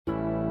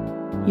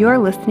You're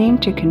listening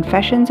to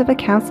Confessions of a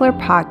Counselor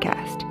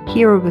podcast.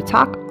 Here we will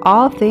talk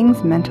all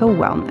things mental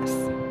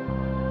wellness.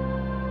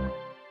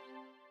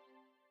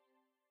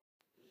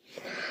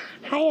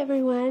 Hi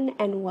everyone,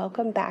 and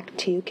welcome back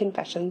to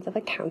Confessions of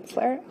a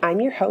Counselor.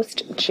 I'm your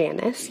host,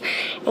 Janice,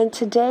 and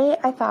today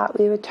I thought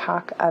we would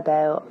talk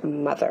about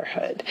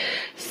motherhood.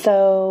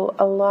 So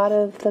a lot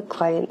of the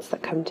clients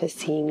that come to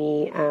see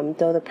me,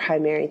 though the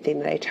primary thing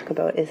that I talk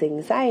about is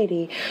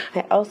anxiety,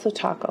 I also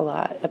talk a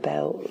lot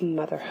about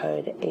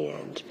motherhood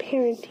and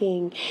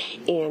parenting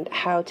and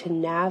how to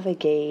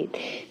navigate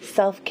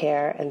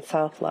self-care and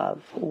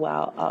self-love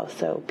while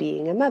also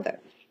being a mother.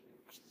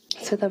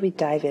 So that we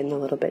dive in a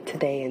little bit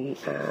today and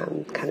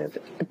kind of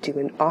do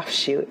an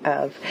offshoot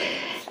of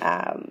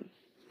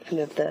kind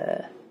of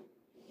the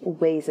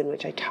ways in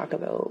which I talk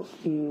about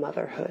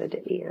motherhood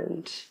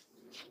and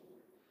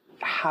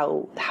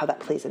how that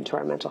plays into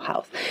our mental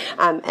health.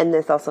 And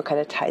this also kind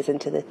of ties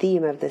into the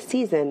theme of the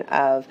season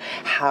of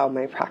how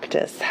my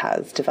practice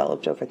has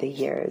developed over the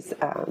years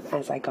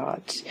as I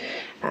got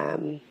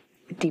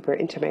deeper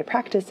into my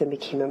practice and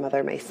became a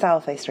mother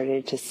myself. I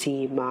started to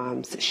see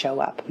moms show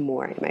up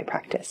more in my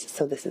practice.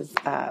 So this is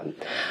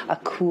a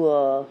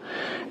cool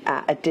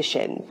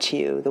addition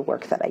to the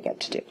work that I get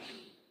to do.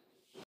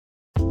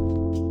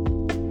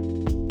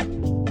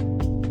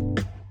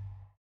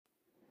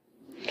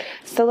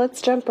 So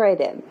let's jump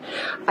right in.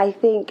 I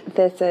think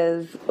this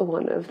is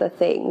one of the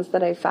things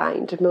that I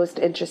find most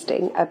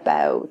interesting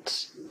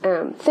about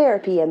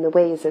therapy and the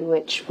ways in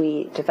which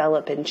we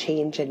develop and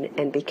change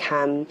and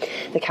become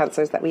the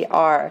counselors that we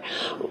are.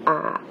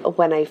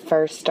 When I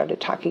first started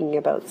talking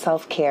about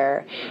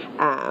self-care,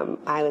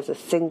 I was a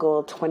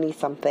single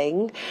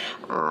 20-something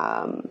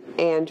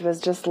and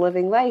was just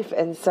living life.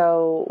 And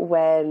so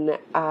when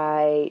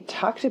I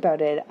talked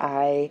about it,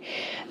 I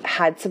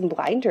had some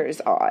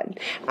blinders on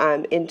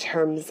in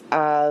terms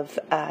of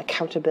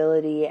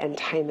accountability and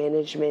time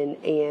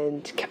management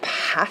and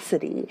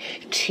capacity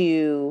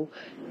to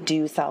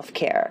do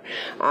self-care.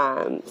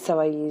 So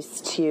I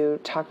used to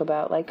talk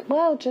about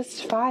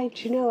just find,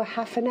 a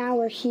half an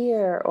hour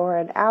here or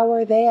an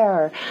hour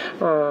there.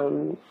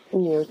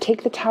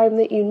 Take the time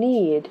that you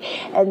need.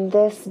 And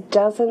this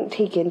doesn't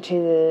take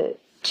into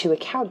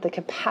account the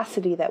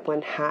capacity that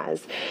one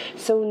has.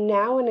 So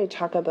now when I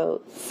talk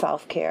about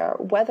self-care,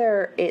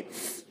 whether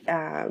it's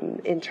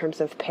in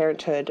terms of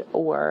parenthood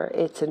or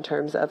it's in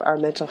terms of our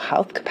mental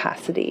health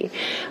capacity,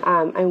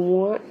 I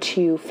want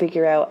to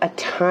figure out a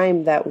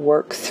time that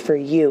works for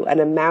you, an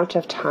amount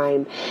of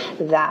time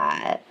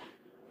that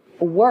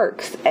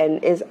works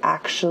and is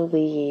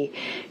actually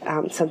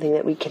something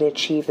that we can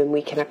achieve and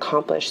we can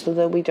accomplish, so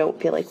that we don't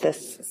feel like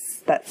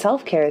that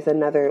self-care is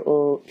another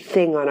little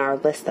thing on our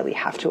list that we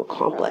have to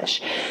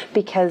accomplish,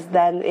 because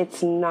then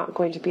it's not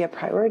going to be a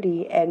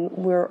priority and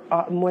we're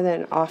more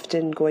than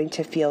often going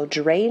to feel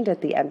drained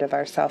at the end of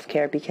our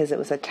self-care because it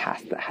was a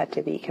task that had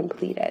to be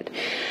completed.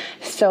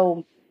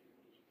 So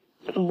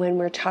when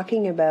we're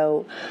talking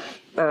about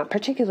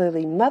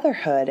particularly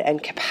motherhood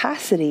and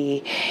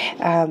capacity,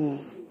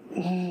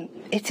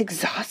 it's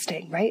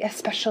exhausting, right?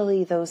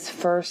 Especially those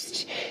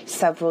first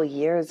several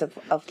years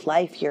of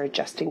life. You're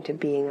adjusting to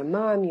being a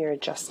mom, you're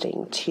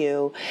adjusting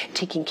to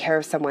taking care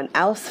of someone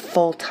else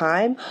full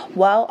time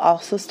while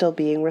also still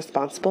being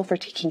responsible for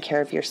taking care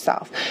of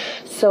yourself.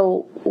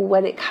 So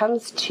when it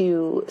comes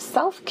to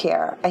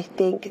self-care, I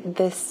think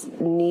this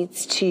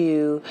needs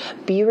to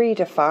be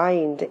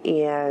redefined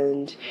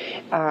and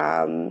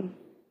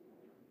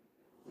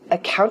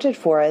accounted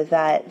for,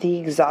 that the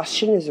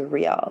exhaustion is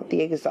real.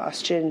 The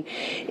exhaustion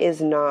is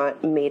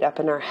not made up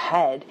in our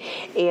head.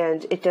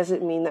 And it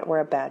doesn't mean that we're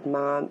a bad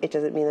mom. It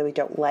doesn't mean that we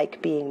don't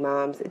like being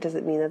moms. It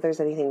doesn't mean that there's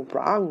anything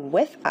wrong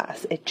with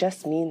us. It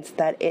just means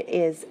that it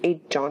is a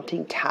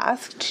daunting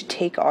task to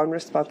take on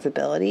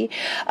responsibility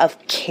of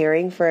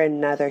caring for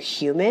another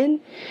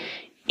human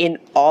in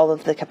all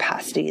of the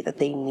capacity that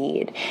they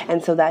need.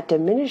 And so that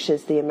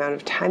diminishes the amount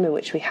of time in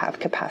which we have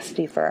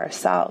capacity for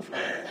ourselves.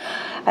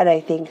 And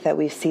I think that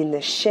we've seen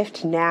this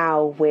shift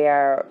now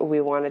where we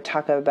want to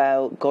talk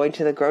about going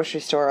to the grocery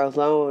store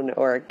alone,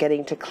 or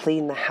getting to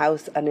clean the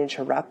house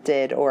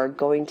uninterrupted, or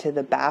going to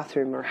the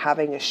bathroom or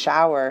having a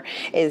shower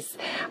is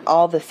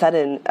all of a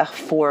sudden a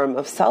form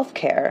of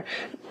self-care.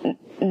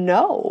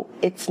 No,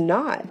 it's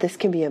not. This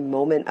can be a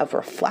moment of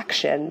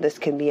reflection. This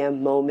can be a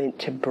moment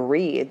to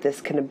breathe. This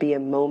can be a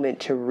moment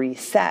to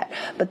reset.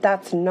 But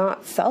that's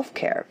not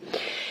self-care.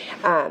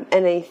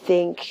 And I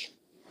think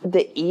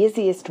the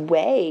easiest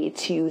way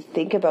to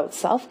think about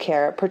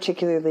self-care,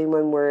 particularly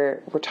when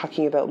we're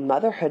talking about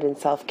motherhood and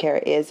self-care,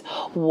 is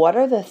what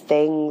are the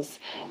things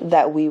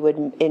that we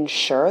would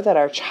ensure that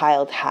our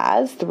child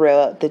has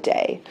throughout the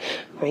day,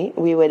 right?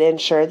 We would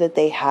ensure that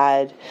they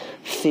had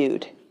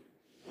food,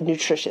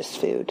 nutritious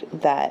food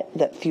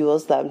that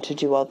fuels them to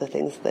do all the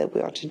things that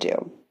we want to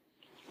do.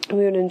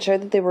 We would ensure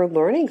that they were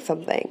learning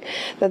something,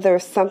 that there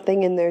was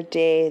something in their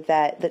day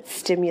that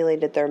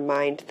stimulated their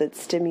mind, that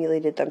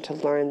stimulated them to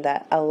learn,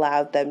 that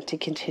allowed them to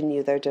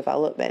continue their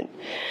development.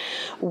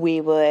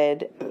 We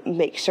would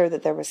make sure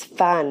that there was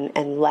fun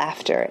and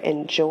laughter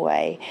and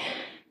joy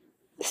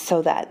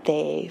so that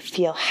they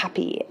feel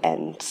happy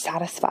and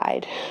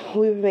satisfied.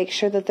 We would make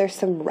sure that there's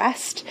some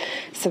rest,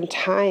 some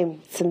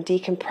time, some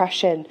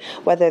decompression,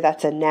 whether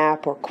that's a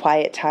nap or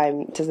quiet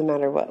time. It doesn't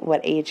matter what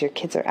age your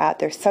kids are at.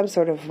 There's some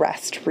sort of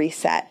rest,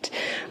 reset,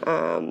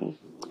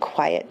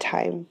 quiet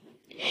time.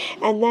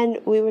 And then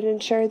we would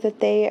ensure that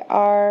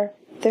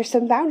there's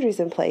some boundaries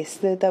in place,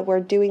 that we're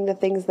doing the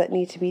things that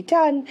need to be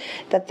done,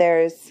 that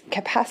there's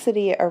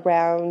capacity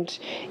around,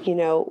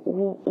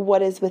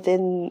 what is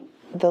within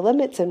the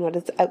limits and what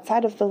is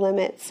outside of the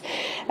limits,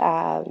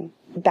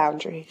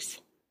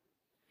 boundaries.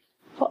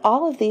 Well,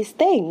 all of these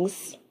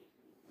things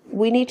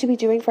we need to be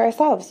doing for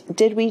ourselves.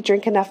 Did we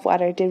drink enough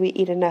water? Did we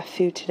eat enough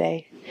food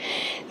today?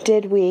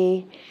 Did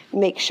we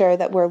make sure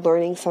that we're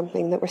learning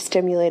something, that we're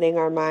stimulating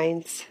our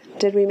minds?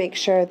 Did we make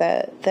sure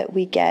that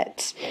we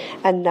get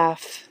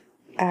enough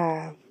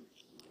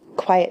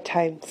quiet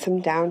time,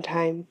 some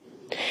downtime?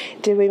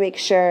 Did we make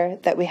sure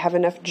that we have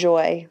enough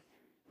joy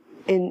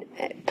in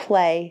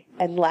play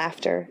and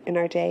laughter in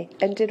our day?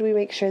 And did we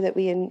make sure that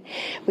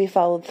we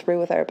followed through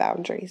with our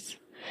boundaries?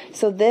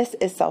 So this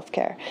is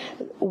self-care.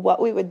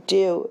 What we would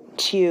do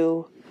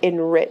to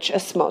enrich a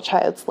small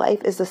child's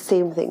life is the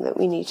same thing that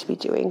we need to be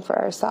doing for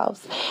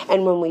ourselves.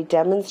 And when we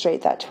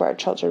demonstrate that to our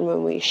children,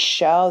 when we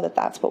show that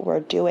that's what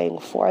we're doing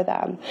for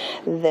them,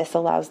 this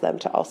allows them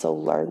to also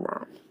learn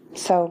that.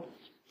 So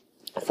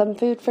some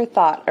food for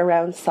thought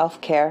around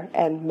self-care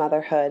and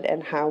motherhood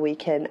and how we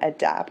can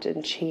adapt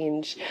and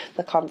change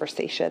the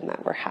conversation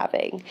that we're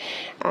having.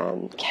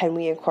 Can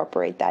we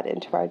incorporate that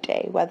into our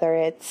day, whether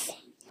it's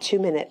 2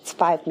 minutes,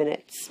 5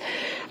 minutes,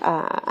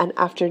 an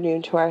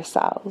afternoon to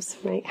ourselves,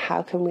 right?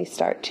 How can we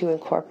start to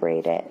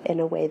incorporate it in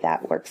a way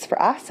that works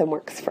for us and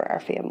works for our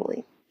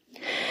family?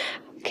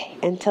 Okay,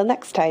 until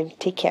next time,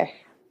 take care.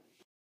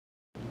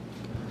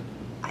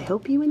 I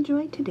hope you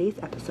enjoyed today's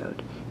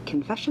episode.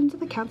 Confessions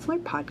of a Counselor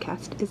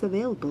podcast is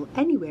available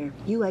anywhere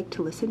you like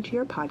to listen to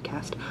your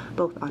podcast,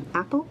 both on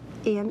Apple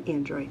and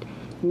Android.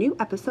 New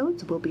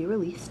episodes will be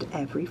released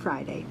every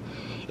Friday.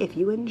 If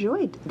you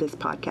enjoyed this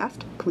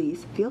podcast,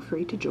 please feel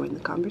free to join the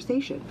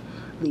conversation.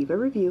 Leave a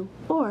review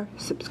or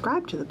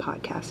subscribe to the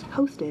podcast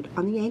hosted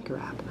on the Anchor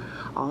app.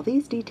 All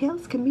these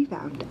details can be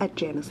found at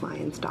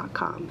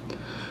janicelyons.com.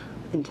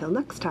 Until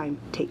next time,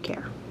 take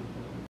care.